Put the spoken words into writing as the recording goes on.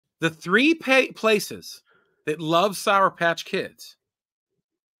The three places that love Sour Patch Kids,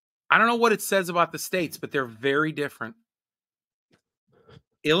 I don't know what it says about the states, but they're very different.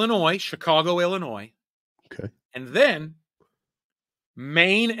 Illinois, Chicago, Illinois. Okay. And then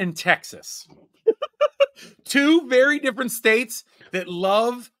Maine and Texas. Two very different states that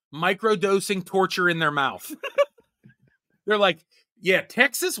love microdosing torture in their mouth. They're like, yeah,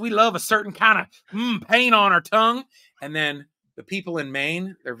 Texas, we love a certain kind of pain on our tongue. And then the people in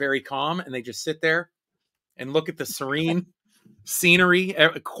Maine, they're very calm, and they just sit there and look at the serene scenery,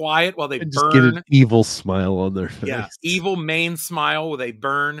 quiet while they and burn. Just get an evil smile on their face. Yeah, evil Maine smile while they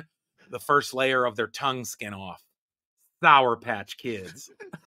burn the first layer of their tongue skin off. Sour Patch Kids.